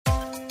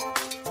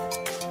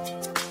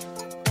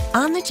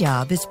On the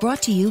Job is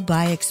brought to you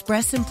by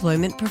Express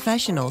Employment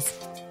Professionals.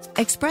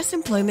 Express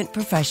Employment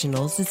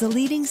Professionals is a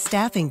leading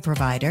staffing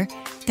provider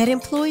that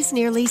employs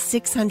nearly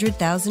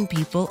 600,000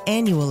 people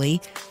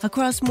annually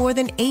across more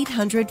than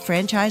 800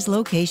 franchise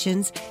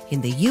locations in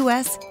the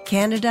U.S.,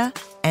 Canada,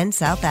 and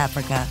South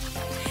Africa.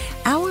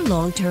 Our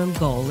long-term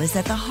goal is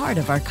at the heart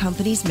of our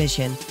company's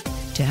mission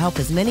to help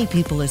as many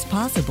people as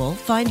possible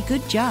find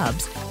good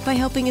jobs by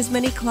helping as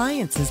many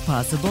clients as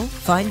possible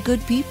find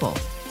good people.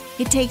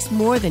 It takes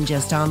more than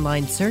just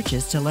online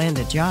searches to land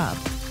a job.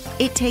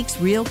 It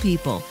takes real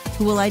people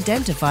who will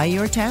identify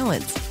your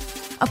talents,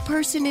 a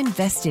person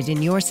invested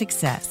in your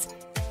success.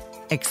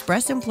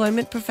 Express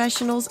Employment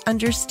Professionals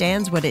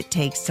understands what it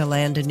takes to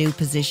land a new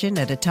position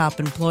at a top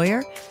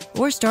employer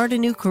or start a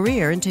new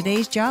career in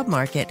today's job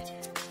market.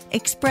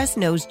 Express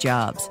knows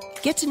jobs.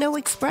 Get to know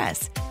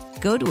Express.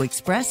 Go to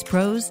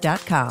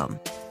expresspros.com.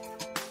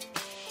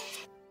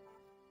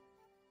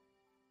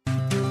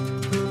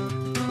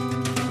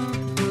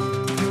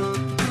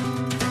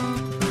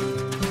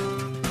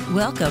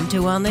 Welcome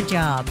to On the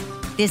Job.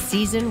 This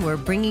season, we're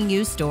bringing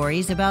you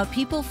stories about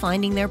people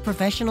finding their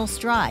professional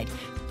stride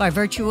by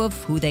virtue of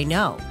who they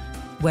know.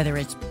 Whether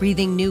it's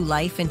breathing new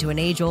life into an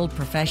age-old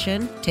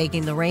profession,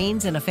 taking the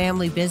reins in a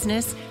family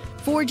business,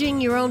 forging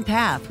your own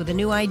path with a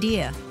new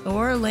idea,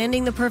 or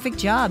landing the perfect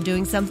job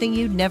doing something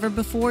you'd never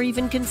before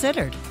even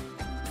considered.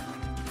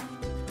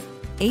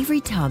 Avery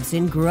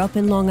Thompson grew up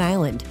in Long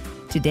Island.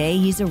 Today,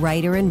 he's a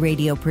writer and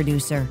radio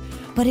producer.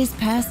 But his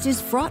past is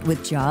fraught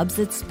with jobs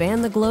that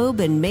span the globe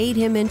and made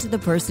him into the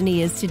person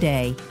he is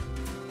today.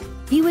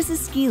 He was a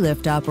ski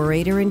lift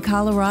operator in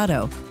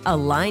Colorado, a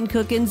line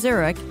cook in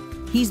Zurich.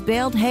 He's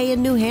baled hay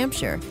in New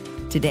Hampshire.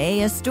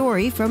 Today, a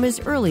story from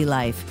his early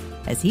life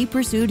as he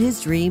pursued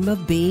his dream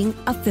of being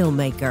a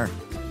filmmaker.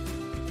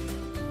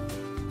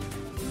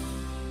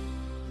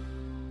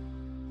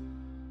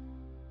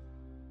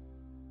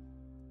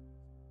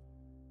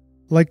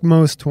 Like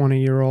most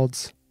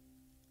 20-year-olds,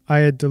 I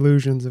had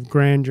delusions of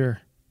grandeur.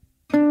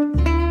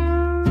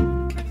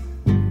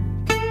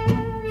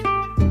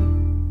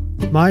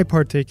 My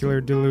particular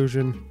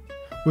delusion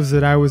was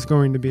that I was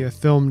going to be a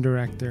film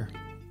director.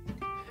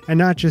 And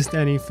not just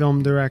any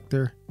film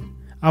director.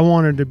 I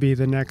wanted to be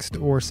the next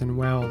Orson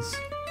Welles.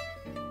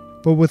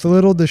 But with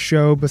little to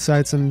show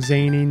besides some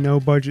zany,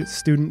 no-budget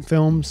student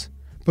films,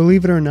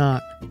 believe it or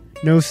not,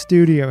 no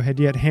studio had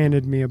yet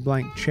handed me a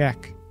blank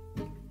check.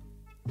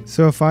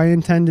 So if I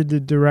intended to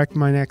direct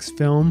my next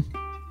film,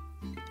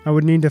 I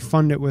would need to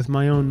fund it with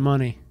my own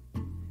money.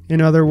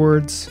 In other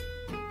words,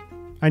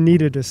 I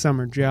needed a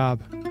summer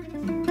job.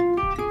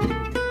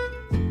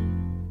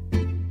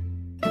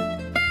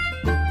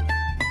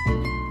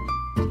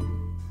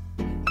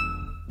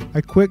 I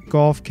quit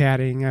golf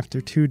caddying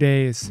after 2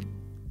 days.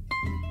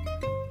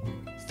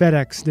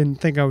 FedEx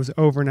didn't think I was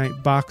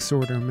overnight box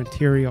order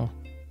material.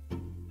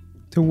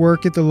 To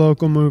work at the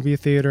local movie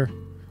theater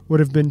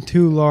would have been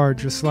too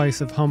large a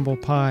slice of humble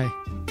pie.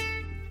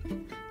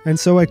 And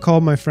so I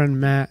called my friend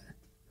Matt,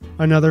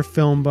 another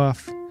film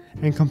buff,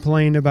 and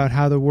complained about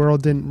how the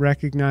world didn't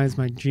recognize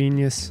my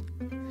genius,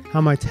 how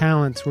my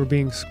talents were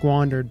being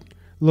squandered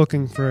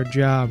looking for a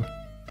job.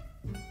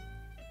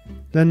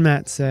 Then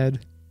Matt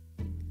said,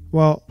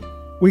 "Well,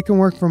 we can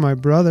work for my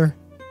brother.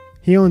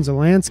 He owns a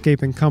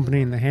landscaping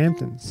company in the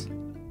Hamptons."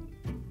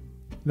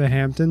 "The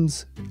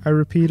Hamptons?" I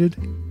repeated.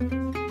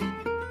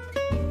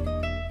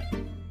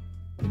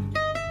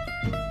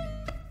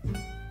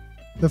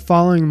 The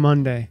following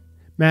Monday,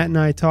 Matt and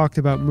I talked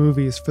about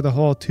movies for the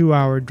whole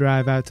 2-hour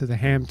drive out to the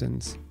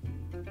Hamptons.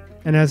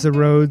 And as the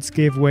roads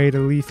gave way to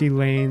leafy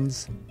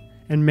lanes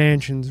and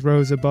mansions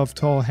rose above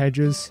tall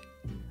hedges,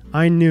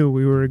 I knew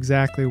we were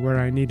exactly where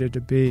I needed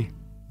to be.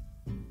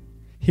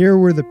 Here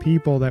were the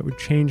people that would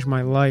change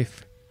my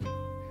life.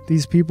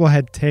 These people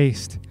had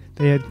taste,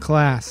 they had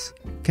class,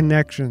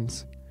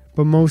 connections,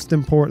 but most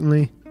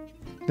importantly,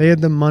 they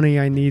had the money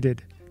I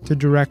needed to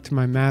direct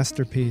my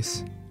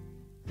masterpiece.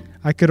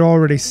 I could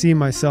already see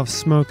myself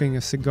smoking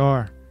a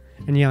cigar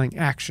and yelling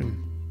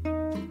action.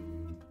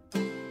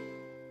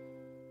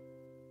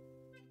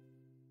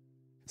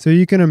 So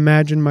you can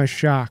imagine my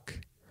shock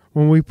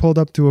when we pulled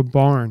up to a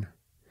barn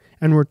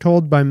and were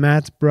told by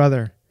Matt's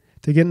brother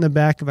to get in the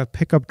back of a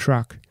pickup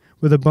truck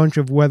with a bunch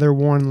of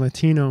weather-worn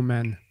Latino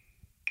men.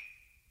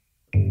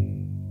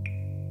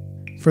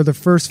 For the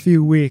first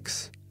few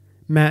weeks,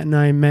 Matt and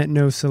I met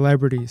no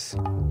celebrities.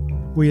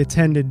 We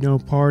attended no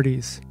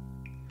parties.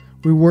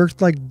 We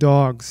worked like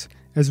dogs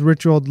as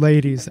rich old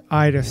ladies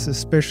eyed us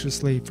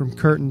suspiciously from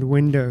curtained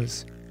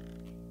windows.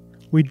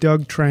 We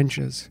dug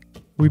trenches.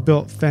 We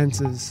built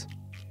fences.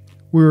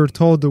 We were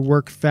told to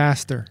work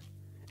faster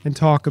and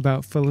talk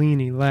about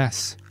Fellini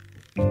less.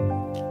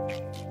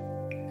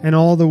 And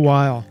all the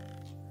while,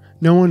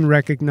 no one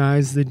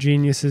recognized the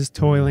geniuses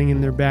toiling in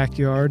their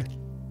backyard.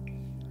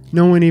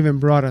 No one even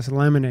brought us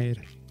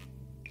lemonade.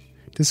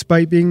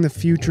 Despite being the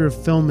future of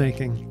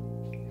filmmaking,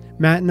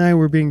 Matt and I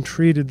were being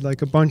treated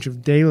like a bunch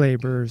of day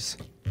laborers,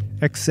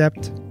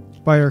 except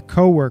by our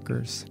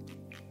co-workers,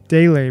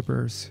 day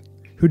laborers,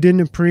 who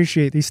didn't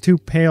appreciate these two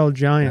pale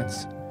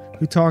giants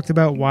who talked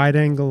about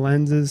wide-angle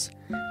lenses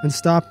and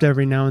stopped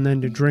every now and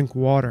then to drink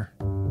water.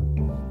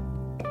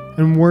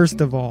 And worst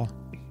of all,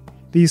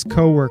 these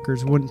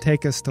coworkers wouldn't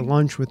take us to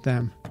lunch with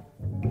them.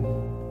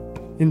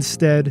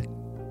 Instead,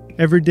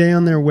 every day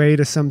on their way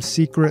to some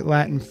secret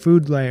Latin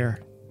food lair,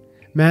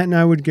 Matt and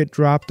I would get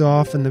dropped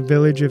off in the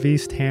village of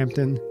East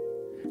Hampton,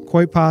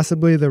 quite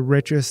possibly the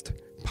richest,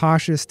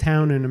 poshest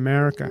town in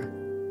America,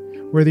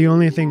 where the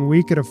only thing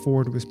we could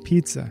afford was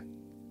pizza.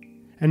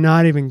 And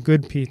not even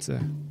good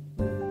pizza.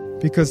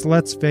 Because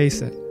let's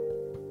face it,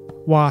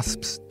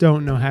 wasps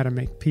don't know how to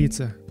make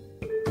pizza.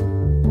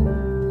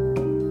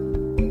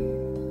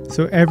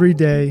 So every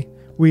day,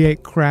 we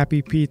ate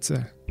crappy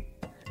pizza.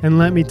 And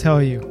let me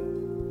tell you,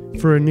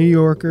 for a New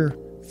Yorker,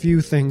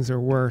 few things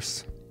are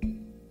worse.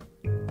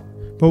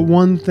 But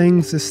one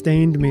thing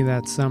sustained me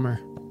that summer.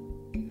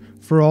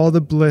 For all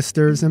the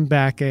blisters and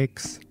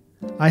backaches,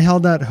 I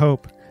held out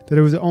hope that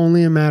it was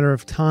only a matter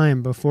of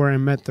time before I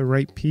met the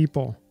right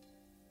people.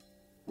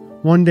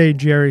 One day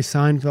Jerry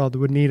Seinfeld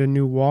would need a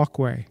new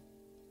walkway,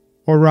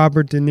 or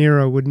Robert De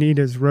Niro would need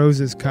his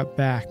roses cut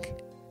back.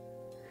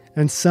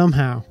 And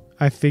somehow,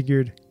 I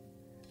figured,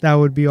 that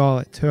would be all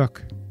it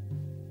took.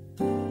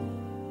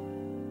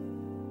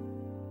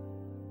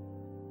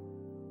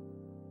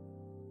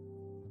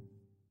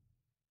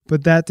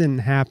 But that didn't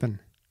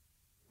happen.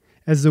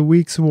 As the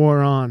weeks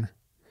wore on,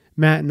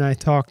 Matt and I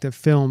talked of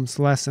films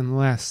less and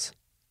less.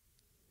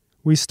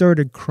 We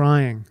started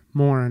crying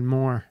more and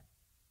more.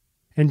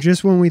 And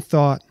just when we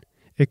thought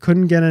it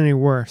couldn't get any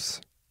worse,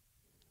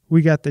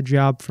 we got the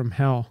job from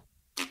hell.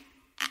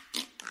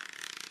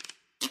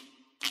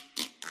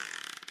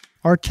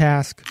 Our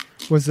task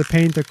was to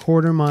paint a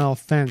quarter-mile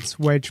fence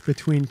wedged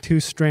between two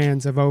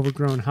strands of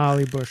overgrown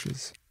holly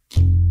bushes.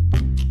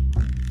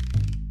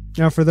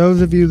 Now, for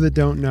those of you that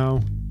don't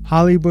know,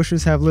 holly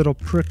bushes have little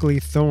prickly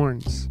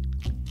thorns.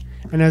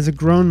 And as a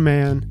grown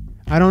man,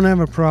 I don't have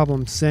a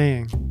problem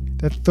saying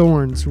that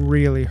thorns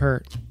really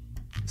hurt.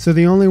 So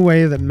the only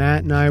way that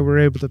Matt and I were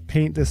able to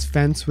paint this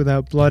fence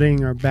without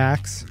bloodying our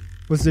backs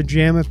was to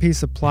jam a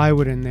piece of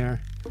plywood in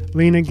there,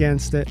 lean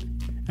against it,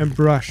 and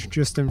brush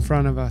just in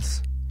front of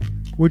us.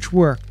 Which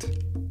worked.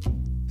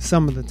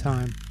 Some of the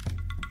time.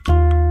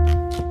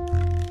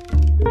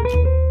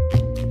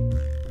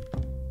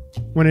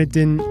 When it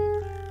didn't,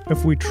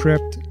 if we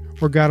tripped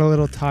or got a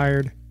little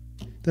tired,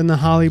 then the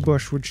holly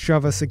bush would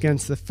shove us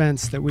against the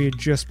fence that we had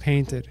just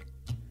painted.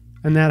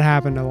 And that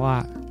happened a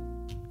lot.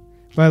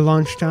 By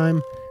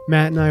lunchtime,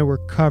 Matt and I were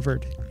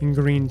covered in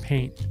green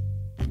paint.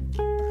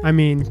 I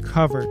mean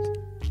covered,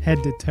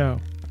 head to toe.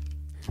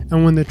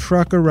 And when the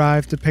truck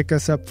arrived to pick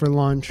us up for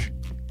lunch,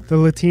 the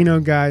Latino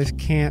guys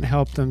can't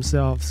help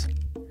themselves.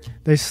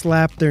 They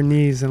slap their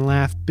knees and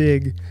laugh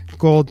big,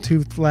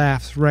 gold-toothed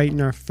laughs right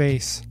in our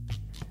face.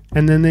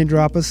 And then they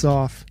drop us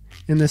off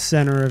in the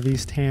center of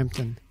East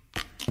Hampton.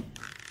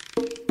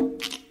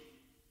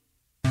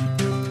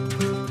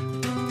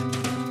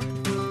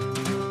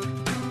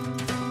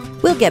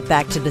 We'll get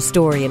back to the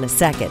story in a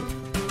second.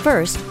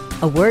 First,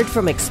 a word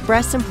from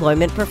Express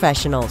Employment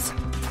Professionals.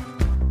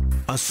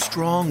 A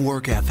strong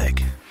work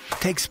ethic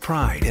takes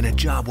pride in a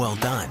job well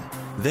done.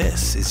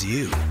 This is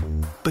you.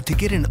 But to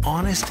get an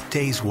honest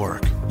day's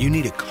work, you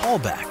need a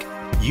callback.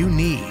 You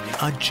need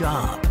a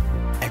job.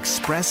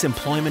 Express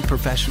Employment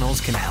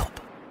Professionals can help.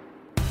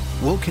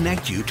 We'll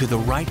connect you to the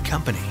right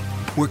company.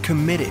 We're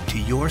committed to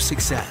your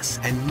success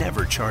and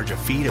never charge a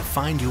fee to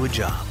find you a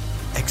job.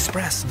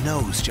 Express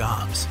knows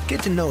jobs.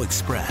 Get to know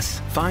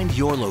Express. Find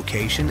your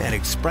location at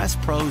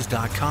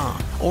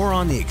expresspros.com or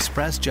on the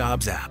Express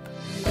Jobs app.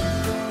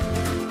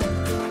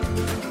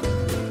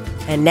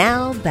 And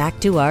now, back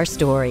to our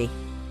story.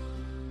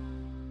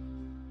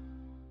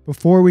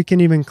 Before we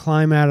can even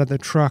climb out of the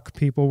truck,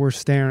 people were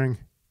staring.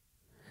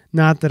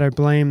 Not that I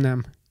blame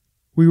them.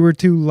 We were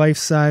two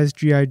life-size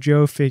G.I.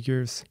 Joe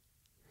figures.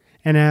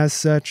 And as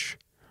such,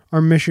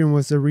 our mission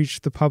was to reach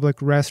the public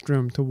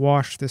restroom to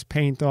wash this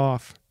paint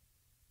off.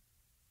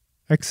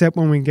 Except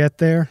when we get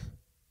there,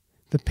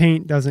 the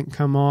paint doesn't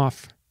come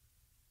off.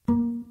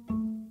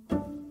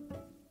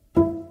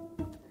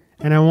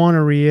 And I want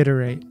to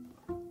reiterate,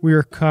 we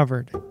are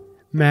covered.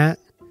 Matt,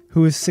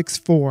 who is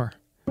 6'4",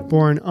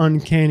 bore an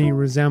uncanny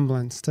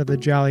resemblance to the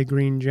Jolly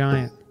Green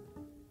Giant.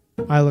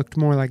 I looked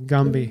more like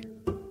Gumby.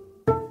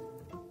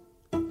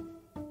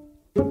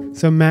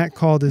 So Matt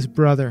called his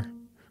brother,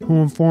 who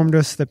informed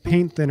us the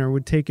paint thinner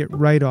would take it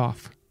right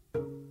off.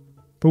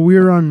 But we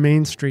were on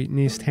Main Street in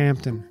East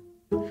Hampton,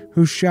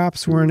 whose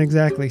shops weren't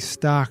exactly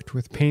stocked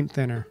with paint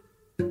thinner.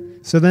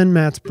 So then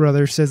Matt's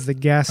brother says the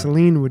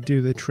gasoline would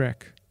do the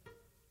trick.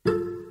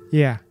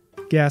 Yeah,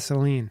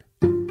 gasoline.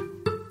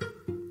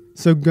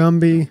 So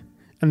Gumby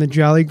and the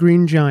Jolly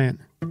Green Giant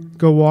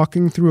go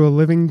walking through a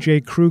living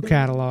J. Crew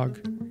catalog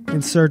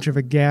in search of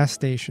a gas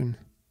station.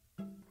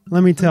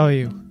 Let me tell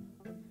you,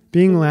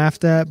 being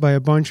laughed at by a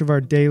bunch of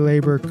our day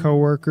labor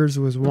co-workers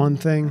was one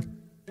thing,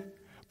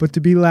 but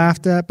to be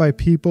laughed at by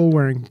people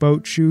wearing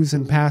boat shoes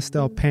and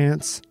pastel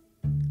pants,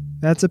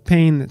 that's a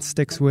pain that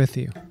sticks with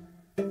you.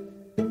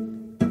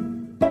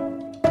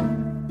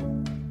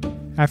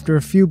 After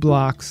a few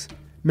blocks,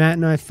 Matt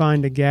and I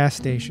find a gas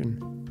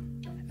station,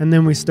 and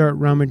then we start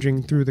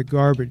rummaging through the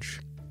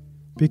garbage,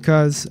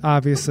 because,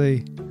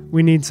 obviously,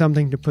 we need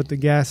something to put the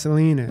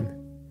gasoline in.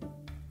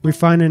 We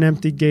find an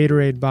empty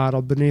Gatorade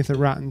bottle beneath a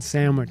rotten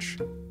sandwich,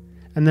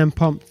 and then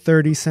pump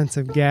 30 cents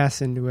of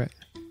gas into it.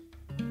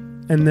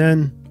 And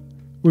then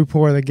we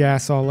pour the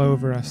gas all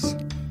over us.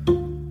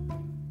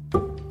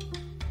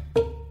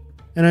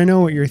 And I know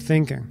what you're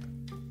thinking.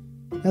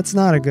 That's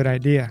not a good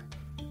idea.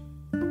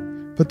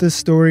 But this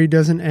story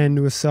doesn't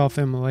end with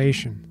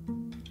self-immolation.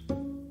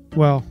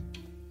 Well,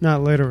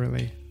 not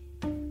literally.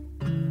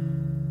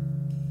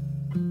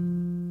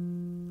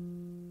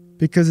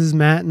 Because as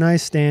Matt and I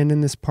stand in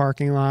this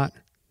parking lot,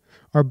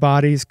 our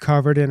bodies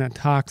covered in a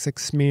toxic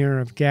smear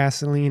of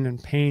gasoline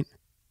and paint,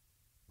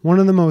 one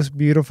of the most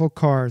beautiful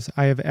cars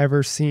I have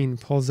ever seen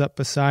pulls up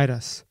beside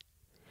us,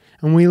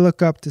 and we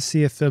look up to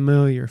see a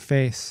familiar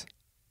face.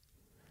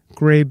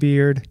 Gray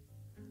beard,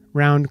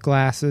 round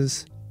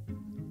glasses.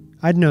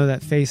 I'd know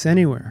that face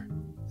anywhere.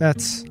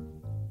 That's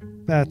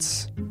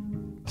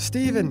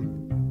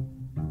Steven!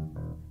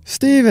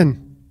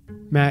 Steven!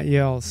 Matt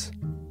yells.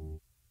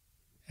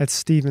 It's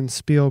Steven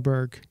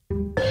Spielberg.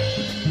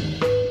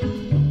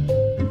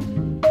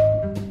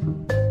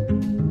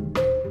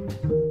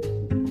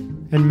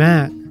 And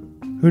Matt,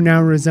 who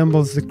now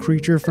resembles the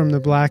creature from the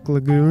Black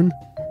Lagoon,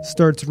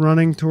 starts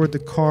running toward the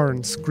car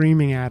and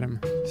screaming at him.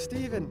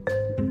 Steven!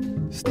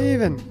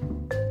 Steven!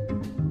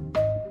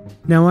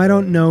 Now, I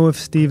don't know if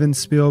Steven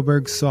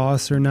Spielberg saw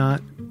us or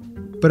not,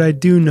 but I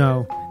do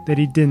know that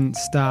he didn't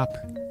stop.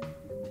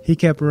 He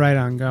kept right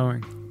on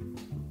going.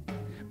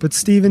 But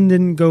Steven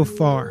didn't go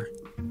far,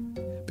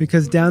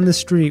 because down the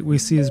street we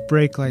see his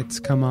brake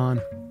lights come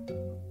on.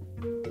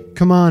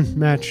 Come on,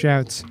 Matt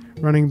shouts,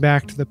 running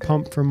back to the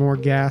pump for more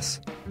gas.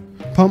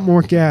 Pump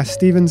more gas,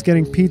 Steven's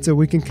getting pizza,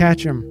 we can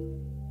catch him.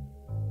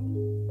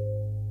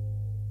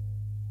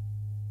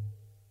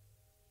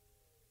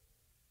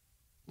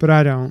 But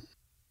I don't.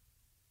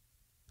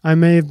 I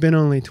may have been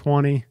only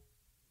 20,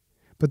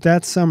 but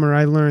that summer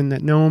I learned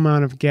that no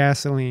amount of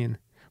gasoline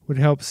would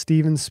help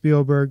Steven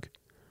Spielberg,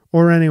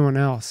 or anyone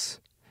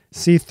else,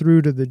 see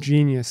through to the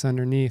genius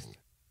underneath.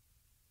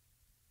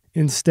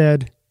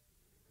 Instead,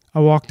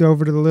 I walked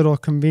over to the little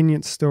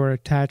convenience store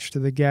attached to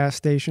the gas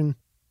station,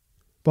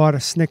 bought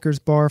a Snickers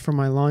bar for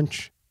my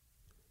lunch,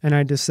 and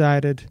I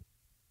decided,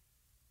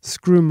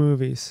 screw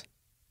movies.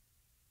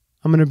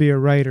 I'm going to be a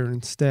writer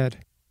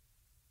instead.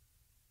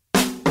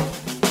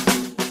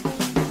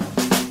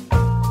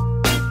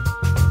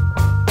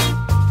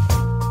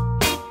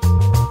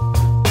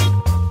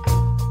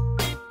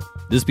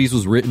 This piece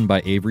was written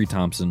by Avery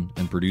Thompson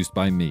and produced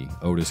by me,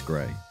 Otis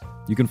Gray.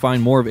 You can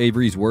find more of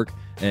Avery's work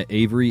at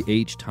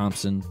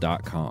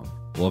averyhthompson.com.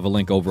 We'll have a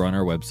link over on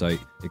our website,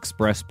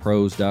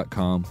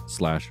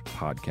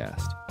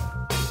 expressprose.com/podcast.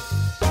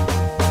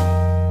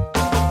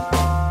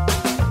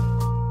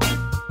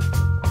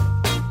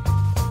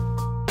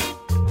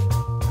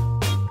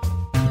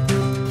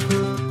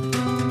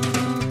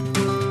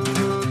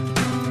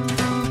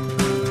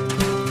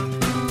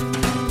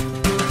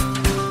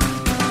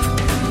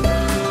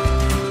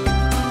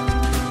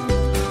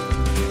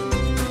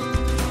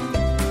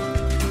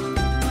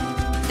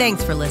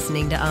 Thanks for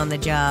listening to On the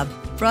Job,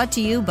 brought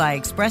to you by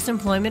Express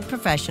Employment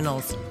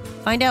Professionals.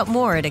 Find out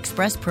more at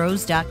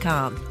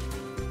expressprose.com.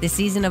 This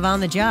season of On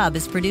the Job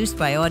is produced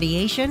by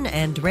Audiation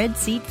and Red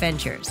Seat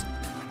Ventures.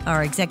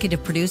 Our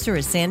executive producer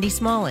is Sandy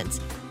Smallins.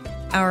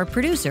 Our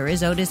producer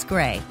is Otis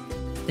Gray.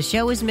 The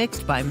show is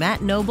mixed by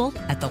Matt Noble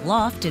at The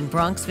Loft in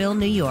Bronxville,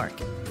 New York.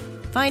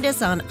 Find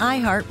us on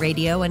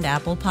iHeartRadio and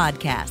Apple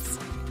Podcasts.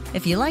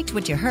 If you liked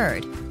what you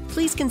heard,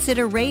 please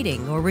consider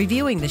rating or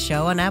reviewing the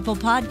show on Apple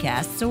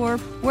Podcasts or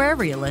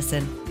wherever you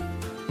listen.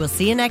 We'll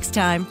see you next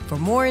time for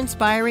more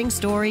inspiring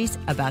stories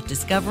about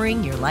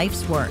discovering your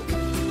life's work.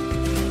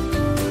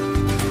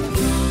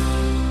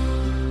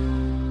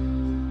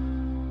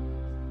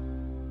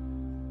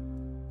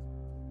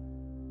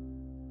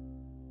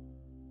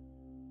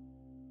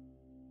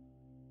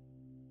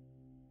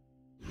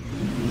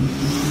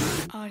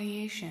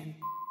 Audiation.